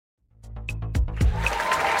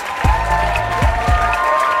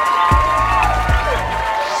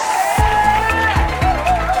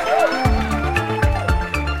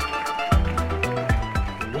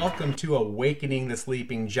to Awakening the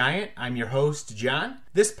Sleeping Giant. I'm your host, John.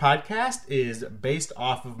 This podcast is based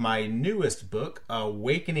off of my newest book,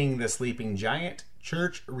 Awakening the Sleeping Giant,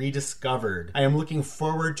 Church Rediscovered. I am looking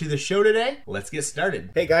forward to the show today. Let's get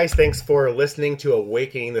started. Hey guys, thanks for listening to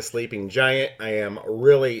Awakening the Sleeping Giant. I am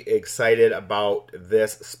really excited about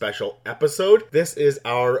this special episode. This is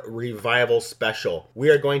our revival special.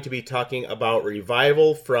 We are going to be talking about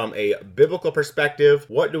revival from a biblical perspective.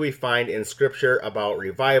 What do we find in scripture about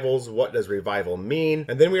revivals? What does revival mean?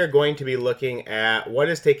 And then we are going to be looking at what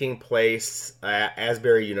is taking place at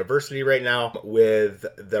Asbury University right now with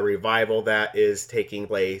the revival that is taking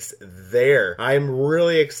place there. I'm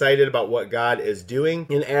really excited about what God is doing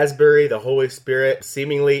in Asbury. The Holy Spirit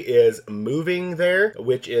seemingly is moving there,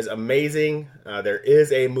 which is amazing. There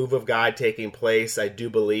is a move of God taking place. I do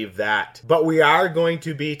believe that. But we are going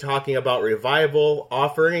to be talking about revival,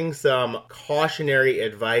 offering some cautionary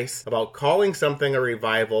advice about calling something a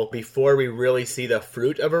revival before we really see the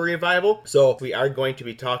fruit of a revival. So we are going to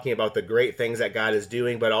be talking about the great things that God is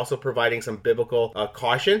doing, but also providing some biblical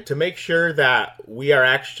caution to make sure that we are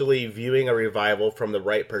actually viewing a revival from the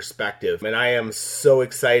right perspective. And I am so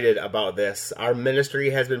excited about this. Our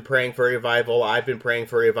ministry has been praying for revival. I've been praying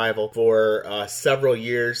for revival for several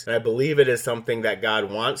years, and I believe it is something that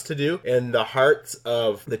God wants to do in the hearts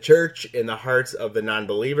of the church, in the hearts of the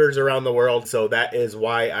non-believers around the world. So that is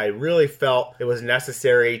why I really felt it was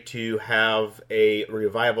necessary to have a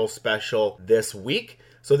revival special this week.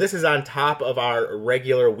 So this is on top of our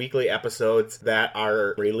regular weekly episodes that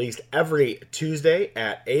are released every Tuesday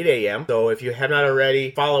at 8 a.m. So if you have not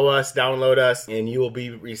already, follow us, download us, and you will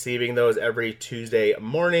be receiving those every Tuesday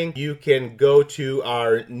morning. You can go to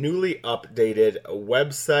our newly updated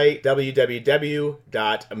website,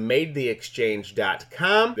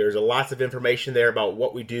 www.madetheexchange.com. There's lots of information there about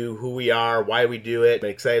what we do, who we are, why we do it. I'm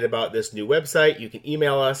excited about this new website. You can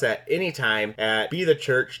email us at any time at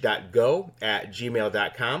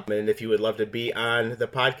bethechurch.go@gmail.com. And if you would love to be on the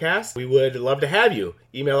podcast, we would love to have you.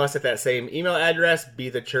 Email us at that same email address,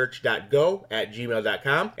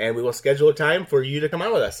 bethechurch.go@gmail.com, and we will schedule a time for you to come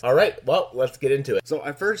on with us. All right, well, let's get into it. So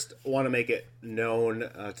I first want to make it known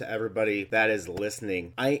to everybody that is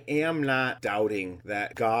listening, I am not doubting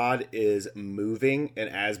that God is moving in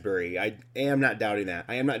Asbury. I am not doubting that.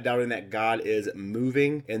 I am not doubting that God is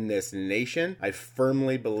moving in this nation. I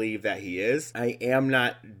firmly believe that He is. I am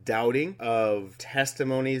not doubting of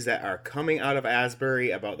testimonies that are coming out of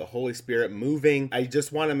Asbury about the Holy Spirit moving. I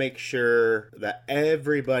just want to make sure that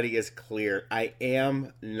everybody is clear. I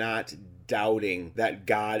am not doubting that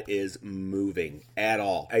God is moving at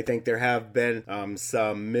all. I think there have been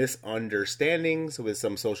some misunderstandings with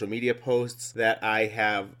some social media posts that I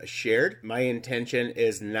have shared. My intention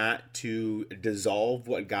is not to dissolve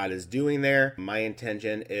what God is doing there. My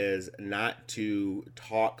intention is not to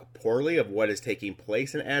talk poorly of what is taking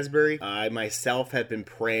place in Asbury. I myself have been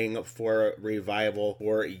praying for revival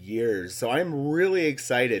for years. So I'm really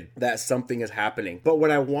excited that something is happening. But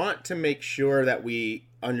what I want to make sure that we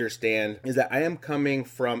understand is that I am coming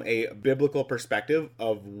from a biblical perspective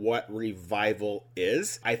of what revival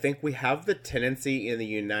is. I think we have the tendency in the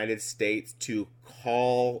United States to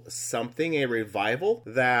call something a revival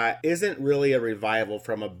that isn't really a revival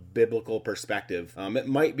from a biblical perspective. It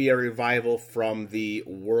might be a revival from the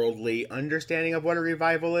worldly understanding of what a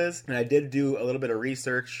revival is. And I did do a little bit of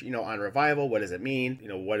research, on revival. What does it mean?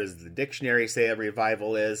 What does the dictionary say a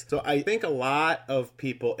revival is? So I think a lot of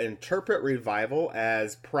people interpret revival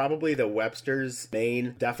as probably the Webster's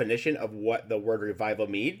main definition of what the word revival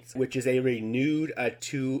means, which is a renewed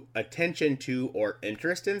attention to or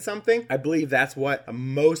interest in something. I believe that's what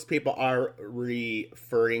most people are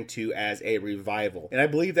referring to as a revival. And I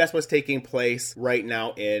believe that's what's taking place right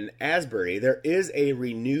now in Asbury. There is a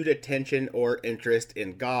renewed attention or interest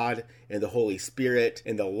in God, in the Holy Spirit,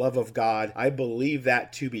 in the love of God. I believe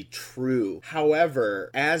that to be true. However,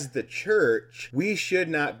 as the church, we should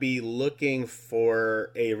not be looking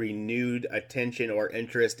for a renewed attention or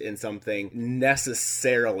interest in something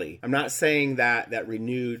necessarily. I'm not saying that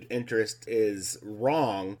renewed interest is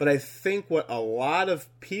wrong, but I think what a lot of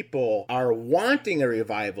people are wanting a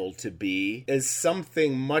revival to be is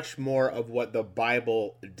something much more of what the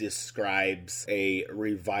Bible describes a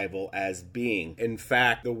revival as being. In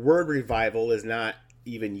fact, the word revival is not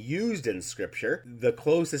even used in scripture. The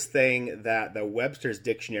closest thing that the Webster's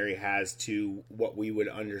dictionary has to what we would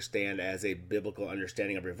understand as a biblical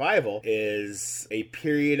understanding of revival is a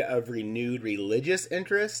period of renewed religious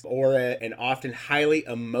interest or an often highly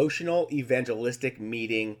emotional evangelistic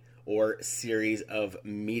meeting or series of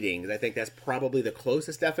meetings. I think that's probably the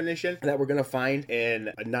closest definition that we're going to find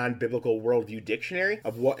in a non-biblical worldview dictionary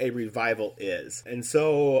of what a revival is. And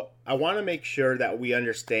so I want to make sure that we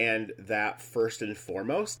understand that first and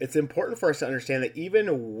foremost. It's important for us to understand that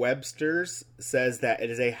even Webster's says that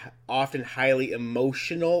it is a often highly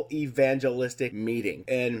emotional evangelistic meeting.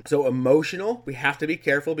 And so emotional, we have to be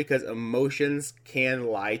careful because emotions can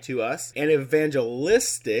lie to us. And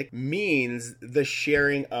evangelistic means the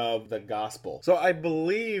sharing of the gospel. So I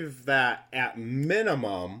believe that at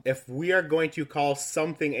minimum, if we are going to call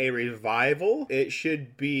something a revival, it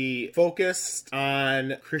should be focused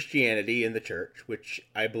on Christianity in the church, which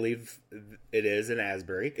I believe it is in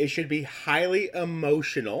Asbury. It should be highly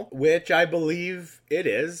emotional, which I believe it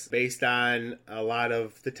is based on a lot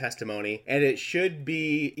of the testimony, and it should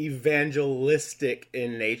be evangelistic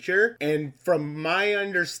in nature. And from my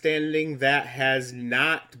understanding, that has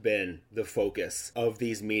not been the focus of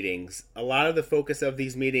these meetings. A lot of the focus of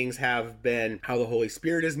these meetings have been how the Holy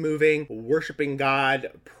Spirit is moving, worshiping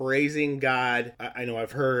God, praising God. I know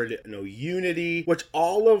I've heard unity, which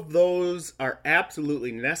all of those are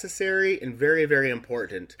absolutely necessary and very, very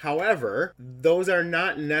important. However, those are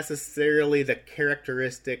not necessarily the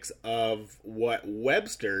characteristics of what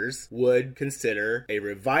Webster's would consider a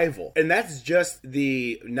revival. And that's just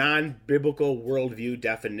the non-biblical worldview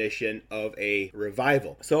definition of a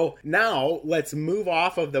revival. So now let's move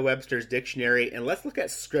off of the Webster's dictionary and let's look at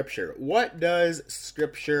Scripture. What does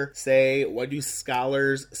Scripture say? What do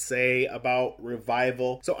scholars say about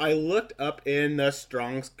revival? So I looked up in the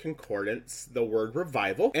Strong's Concordance the word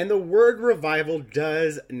revival, and the word revival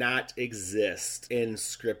does not exist in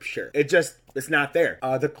Scripture. It's not there.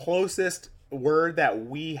 The closest word that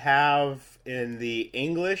we have in the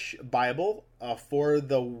English Bible for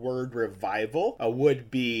the word revival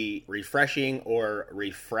would be refreshing or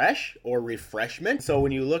refresh or refreshment. So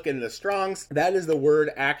when you look in the Strong's, that is the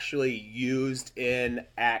word actually used in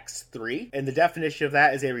Acts 3. And the definition of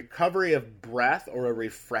that is a recovery of breath or a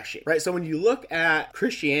refreshing, right? So when you look at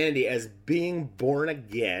Christianity as being born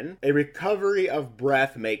again, a recovery of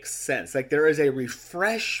breath makes sense. Like there is a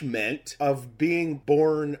refreshment of being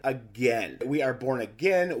born again. We are born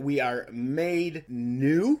again. We are made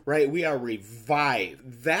new, right? We are revived.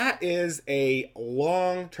 That is a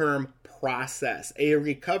long-term process. A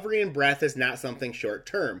recovery in breath is not something short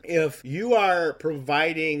term. If you are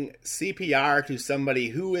providing CPR to somebody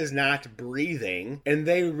who is not breathing and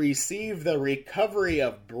they receive the recovery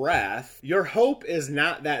of breath, your hope is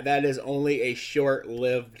not that that is only a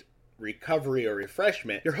short-lived recovery or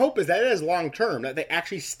refreshment. Your hope is that it is long-term, that they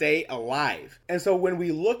actually stay alive. And so when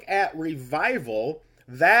we look at revival,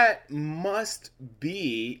 that must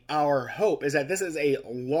be our hope, is that this is a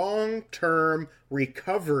long-term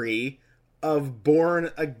recovery of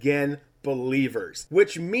born-again believers,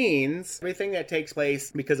 which means everything that takes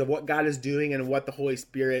place because of what God is doing and what the Holy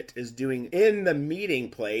Spirit is doing in the meeting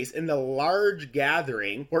place, in the large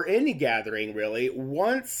gathering, or any gathering really,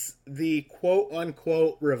 once the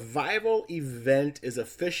quote-unquote revival event is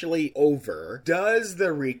officially over, does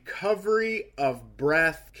the recovery of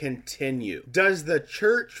breath continue? Does the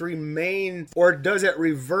church remain, or does it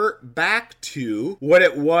revert back to what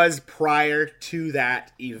it was prior to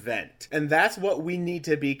that event? And that's what we need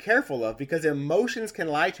to be careful of, because emotions can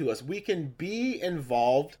lie to us. We can be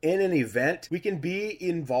involved in an event. We can be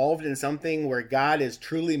involved in something where God is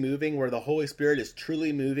truly moving, where the Holy Spirit is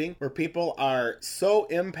truly moving, where people are so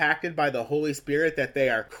impacted by the Holy Spirit that they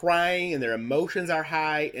are crying and their emotions are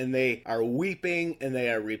high and they are weeping and they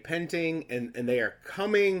are repenting and they are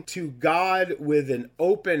coming to God with an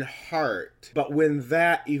open heart. But when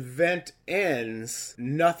that event ends,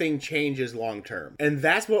 nothing changes long term. And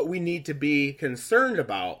that's what we need to be concerned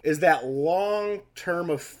about, is that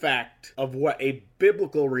long-term effect of what a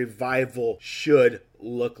biblical revival should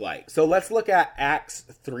look like. So let's look at Acts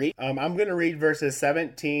 3. I'm going to read verses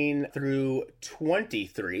 17 through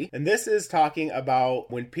 23. And this is talking about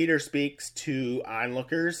when Peter speaks to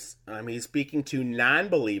onlookers. He's speaking to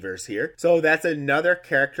non-believers here. So that's another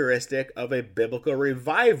characteristic of a biblical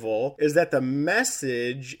revival, is that the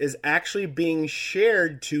message is actually being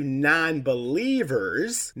shared to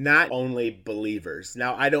non-believers, not only believers.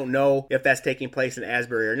 Now, I don't know if that's taking place in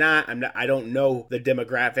Asbury or not. I don't know the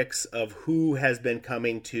demographics of who has been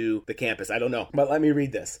coming to the campus. I don't know. But let me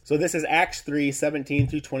read this. So this is Acts 3, 17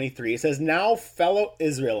 through 23. It says, "Now, fellow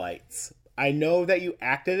Israelites, I know that you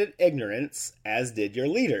acted in ignorance, as did your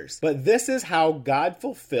leaders. But this is how God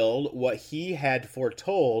fulfilled what he had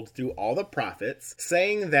foretold through all the prophets,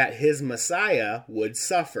 saying that his Messiah would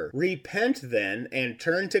suffer. Repent then and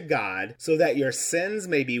turn to God, so that your sins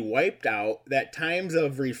may be wiped out, that times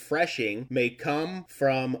of refreshing may come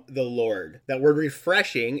from the Lord. That word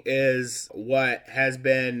refreshing is what has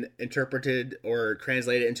been interpreted or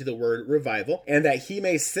translated into the word revival, and that he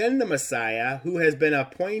may send the Messiah who has been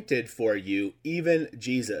appointed for you, even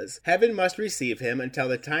Jesus. Heaven must receive him until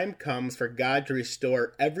the time comes for God to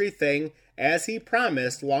restore everything as he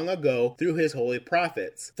promised long ago through his holy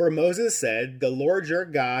prophets. For Moses said, "The Lord your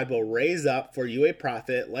God will raise up for you a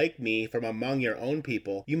prophet like me from among your own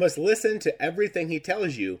people. You must listen to everything he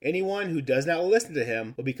tells you. Anyone who does not listen to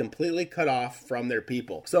him will be completely cut off from their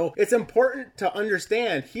people." So it's important to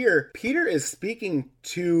understand here, Peter is speaking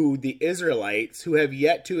to the Israelites who have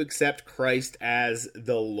yet to accept Christ as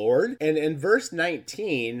the Lord. And in verse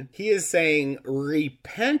 19, he is saying,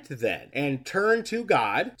 repent then and turn to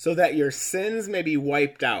God so that your sins may be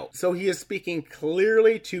wiped out. So he is speaking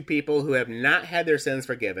clearly to people who have not had their sins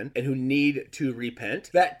forgiven and who need to repent.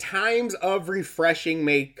 That times of refreshing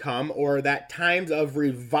may come, or that times of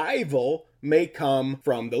revival may come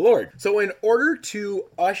from the Lord. So in order to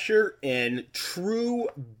usher in true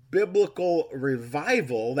biblical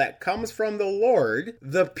revival that comes from the Lord,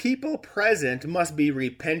 the people present must be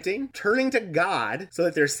repenting, turning to God so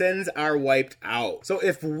that their sins are wiped out. So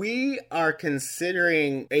if we are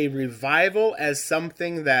considering a revival as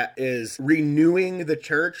something that is renewing the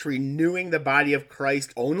church, renewing the body of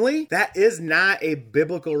Christ only, that is not a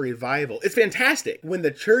biblical revival. It's fantastic. When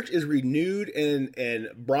the church is renewed and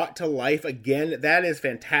brought to life again, that is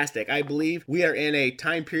fantastic. I believe we are in a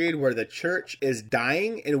time period where the church is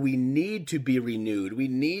dying and we need to be renewed. We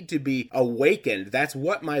need to be awakened. That's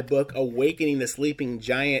what my book, Awakening the Sleeping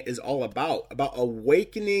Giant, is all about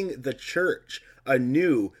awakening the church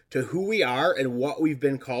anew to who we are and what we've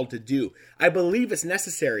been called to do. I believe it's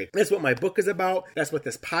necessary. That's what my book is about. That's what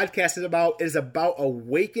this podcast is about. It is about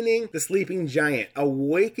awakening the sleeping giant,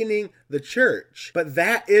 awakening the church. But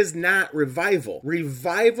that is not revival.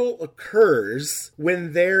 Revival occurs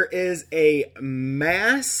when there is a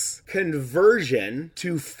mass conversion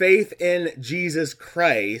to faith in Jesus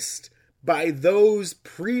Christ by those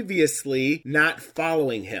previously not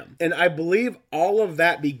following him. And I believe all of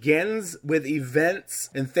that begins with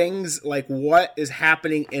events and things like what is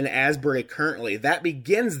happening in Asbury currently. That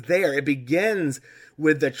begins there. It begins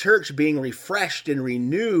with the church being refreshed and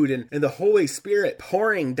renewed and the Holy Spirit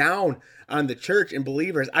pouring down on the church and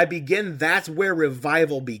believers. That's where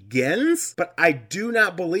revival begins. But I do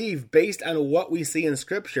not believe, based on what we see in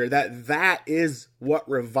Scripture, that is what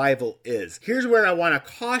revival is. Here's where I want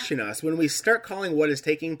to caution us. When we start calling what is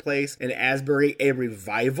taking place in Asbury a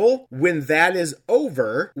revival, when that is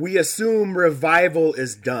over, we assume revival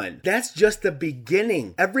is done. That's just the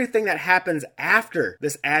beginning. Everything that happens after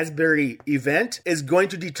this Asbury event is going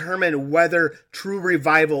to determine whether true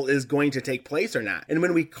revival is going to take place or not. And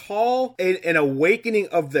when we call an awakening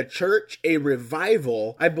of the church a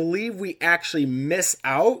revival, I believe we actually miss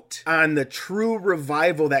out on the true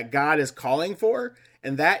revival that God is calling for.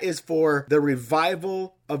 And that is for the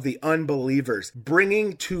revival of the unbelievers,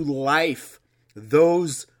 bringing to life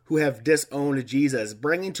those who have disowned Jesus,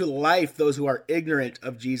 bringing to life those who are ignorant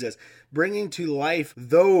of Jesus, bringing to life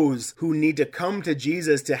those who need to come to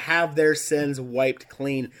Jesus to have their sins wiped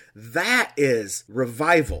clean. That is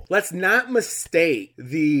revival. Let's not mistake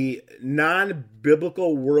the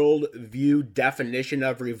non-biblical worldview definition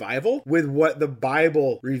of revival with what the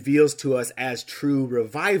Bible reveals to us as true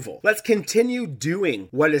revival. Let's continue doing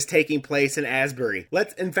what is taking place in Asbury.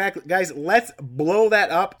 Let's blow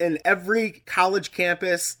that up in every college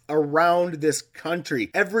campus around this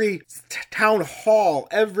country, every town hall,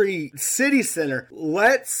 every city center.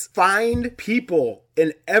 Let's find people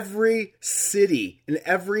in every city, in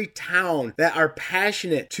every town that are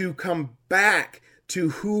passionate to come back to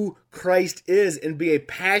who Christ is and be a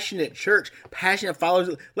passionate church, passionate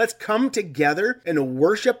followers. Let's come together and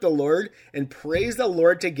worship the Lord and praise the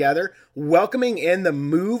Lord together, welcoming in the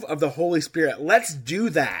move of the Holy Spirit. Let's do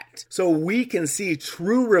that so we can see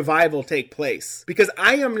true revival take place. Because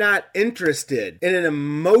I am not interested in an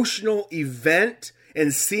emotional event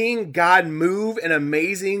and seeing God move in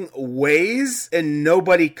amazing ways and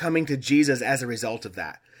nobody coming to Jesus as a result of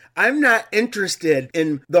that. I'm not interested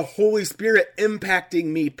in the Holy Spirit impacting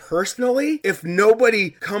me personally if nobody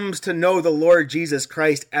comes to know the Lord Jesus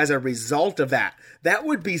Christ as a result of that. That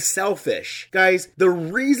would be selfish. Guys, the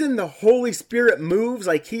reason the Holy Spirit moves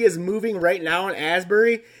like he is moving right now in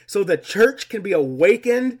Asbury, so the church can be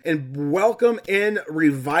awakened and welcome in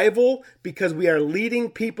revival because we are leading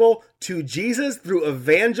people to Jesus through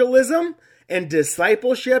evangelism and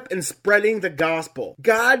discipleship and spreading the gospel.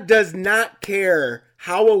 God does not care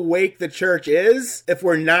how awake the church is if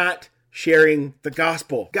we're not sharing the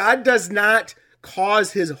gospel. God does not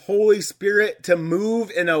cause his Holy Spirit to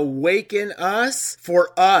move and awaken us for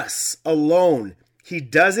us alone. He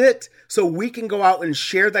does it so we can go out and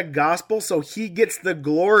share the gospel so he gets the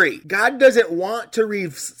glory. God doesn't want to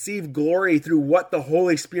receive glory through what the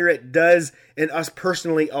Holy Spirit does in us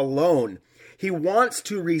personally alone. He wants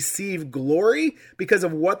to receive glory because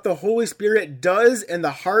of what the Holy Spirit does in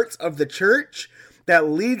the hearts of the church that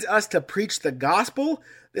leads us to preach the gospel.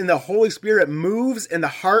 And the Holy Spirit moves in the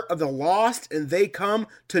heart of the lost, and they come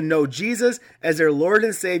to know Jesus as their Lord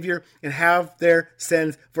and Savior and have their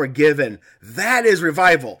sins forgiven. That is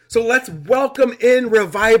revival. So let's welcome in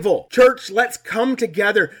revival. Church, let's come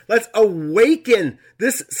together. Let's awaken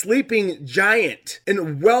this sleeping giant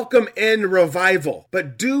and welcome in revival.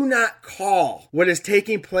 But do not call what is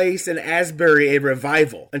taking place in Asbury a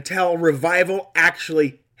revival until revival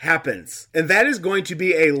actually happens. And that is going to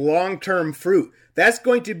be a long-term fruit. That's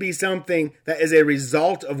going to be something that is a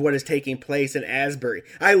result of what is taking place in Asbury.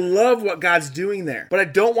 I love what God's doing there, but I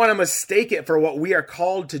don't want to mistake it for what we are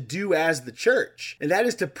called to do as the church, and that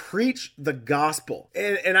is to preach the gospel.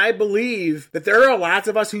 And I believe that there are lots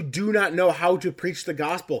of us who do not know how to preach the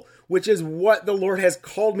gospel, which is what the Lord has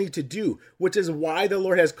called me to do, which is why the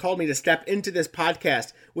Lord has called me to step into this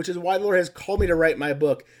podcast, which is why the Lord has called me to write my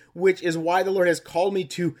book, which is why the Lord has called me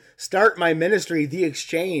to start my ministry, The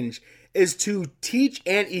Exchange, is to teach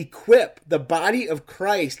and equip the body of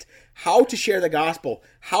Christ how to share the gospel,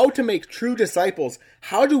 how to make true disciples.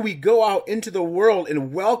 How do we go out into the world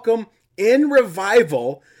and welcome in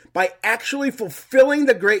revival by actually fulfilling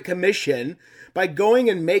the Great Commission, by going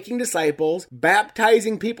and making disciples,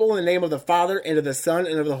 baptizing people in the name of the Father and of the Son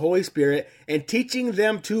and of the Holy Spirit, and teaching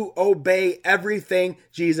them to obey everything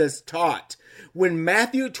Jesus taught. When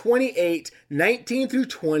Matthew 28:19 through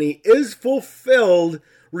 20 is fulfilled,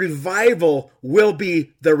 revival will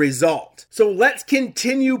be the result. So let's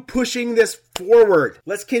continue pushing this forward.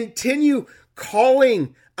 Let's continue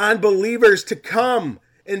calling on believers to come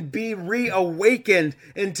and be reawakened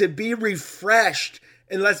and to be refreshed.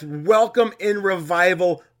 And let's welcome in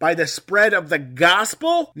revival by the spread of the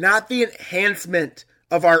gospel, not the enhancement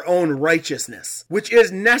of our own righteousness, which is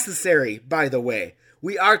necessary, by the way.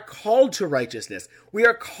 We are called to righteousness. We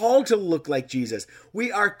are called to look like Jesus.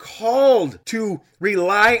 We are called to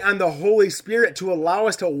rely on the Holy Spirit to allow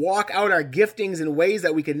us to walk out our giftings in ways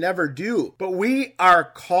that we could never do. But we are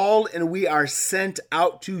called and we are sent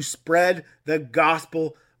out to spread the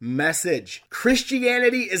gospel message.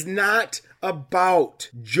 Christianity is not about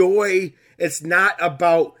joy. It's not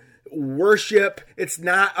about worship. It's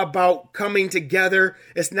not about coming together.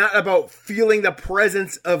 It's not about feeling the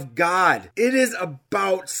presence of God. It is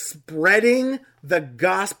about spreading the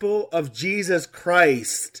gospel of Jesus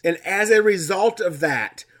Christ. And as a result of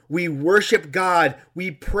that, we worship God, we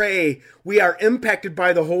pray, we are impacted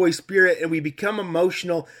by the Holy Spirit, and we become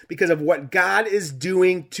emotional because of what God is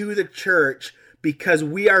doing to the church, because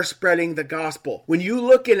we are spreading the gospel. When you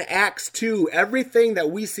look in Acts 2, everything that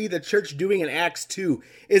we see the church doing in Acts 2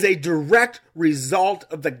 is a direct result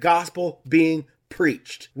of the gospel being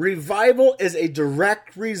preached. Revival is a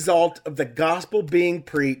direct result of the gospel being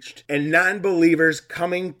preached and non-believers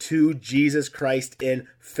coming to Jesus Christ in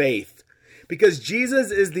faith. Because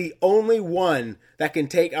Jesus is the only one that can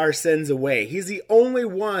take our sins away. He's the only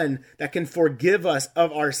one that can forgive us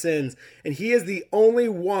of our sins. And he is the only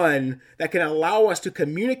one that can allow us to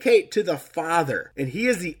communicate to the Father. And he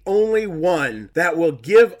is the only one that will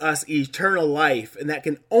give us eternal life. And that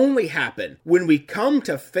can only happen when we come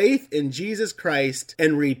to faith in Jesus Christ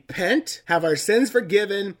and repent, have our sins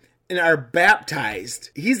forgiven, and are baptized.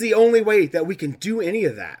 He's the only way that we can do any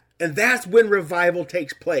of that. And that's when revival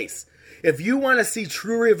takes place. If you want to see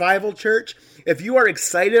true revival, church, if you are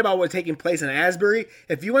excited about what's taking place in Asbury,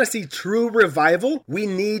 if you want to see true revival, we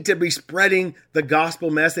need to be spreading the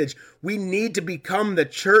gospel message. We need to become the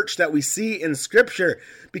church that we see in Scripture,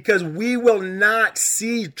 because we will not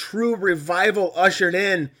see true revival ushered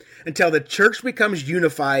in until the church becomes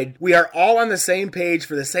unified. We are all on the same page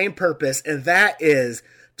for the same purpose, and that is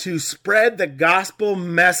to spread the gospel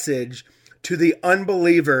message to the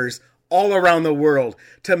unbelievers all around the world,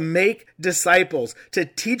 to make disciples, to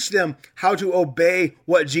teach them how to obey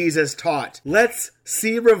what Jesus taught. Let's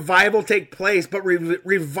see revival take place, but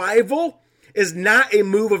revival is not a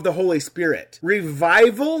move of the Holy Spirit.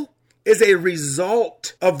 Revival is a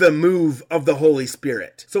result of the move of the Holy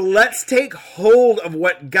Spirit. So let's take hold of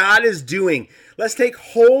what God is doing. Let's take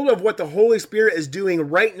hold of what the Holy Spirit is doing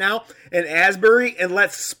right now in Asbury, and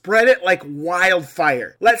let's spread it like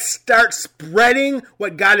wildfire. Let's start spreading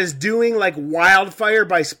what God is doing like wildfire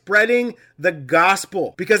by spreading the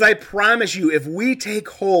gospel. Because I promise you, if we take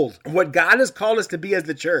hold of what God has called us to be as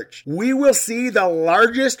the church, we will see the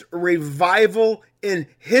largest revival in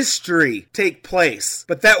history take place.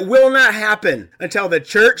 But that will not happen until the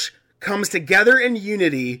church comes together in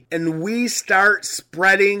unity and we start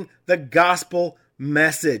spreading the gospel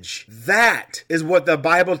message. That is what the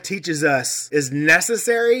Bible teaches us is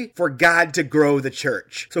necessary for God to grow the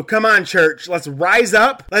church. So come on, church, let's rise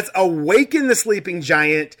up, let's awaken the sleeping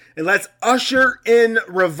giant, and let's usher in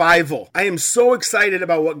revival. I am so excited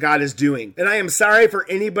about what God is doing, and I am sorry for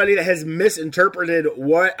anybody that has misinterpreted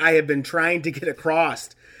what I have been trying to get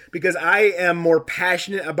across, because I am more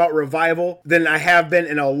passionate about revival than I have been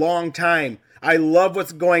in a long time. I love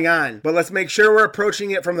what's going on, but let's make sure we're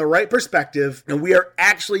approaching it from the right perspective and we are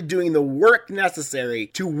actually doing the work necessary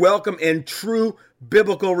to welcome in true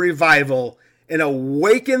biblical revival and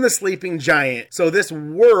awaken the sleeping giant so this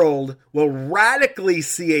world will radically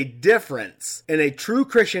see a difference in a true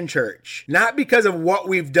Christian church, not because of what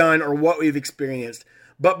we've done or what we've experienced,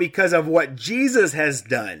 but because of what Jesus has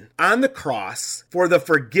done on the cross for the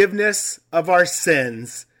forgiveness of our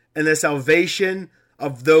sins and the salvation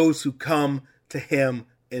of those who come to him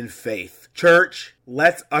in faith. Church,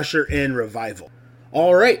 let's usher in revival.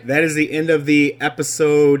 All right, that is the end of the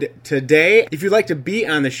episode today. If you'd like to be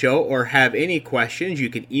on the show or have any questions, you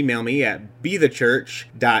can email me at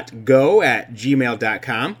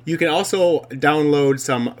bethechurch.go@gmail.com. You can also download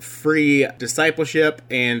some free discipleship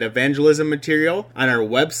and evangelism material on our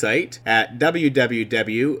website at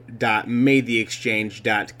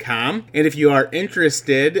www.madetheexchange.com. And if you are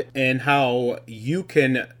interested in how you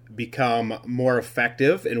can become more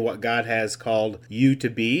effective in what God has called you to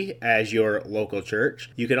be as your local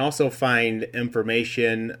church, you can also find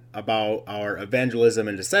information about our evangelism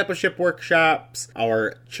and discipleship workshops,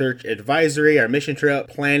 our church advisory, our mission trip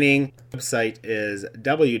planning. The website is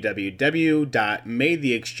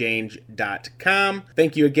www.madetheexchange.com.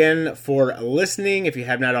 Thank you again for listening. If you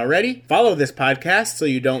have not already, follow this podcast so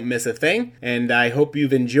you don't miss a thing. And I hope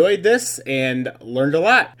you've enjoyed this and learned a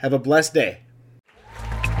lot. Have a blessed day.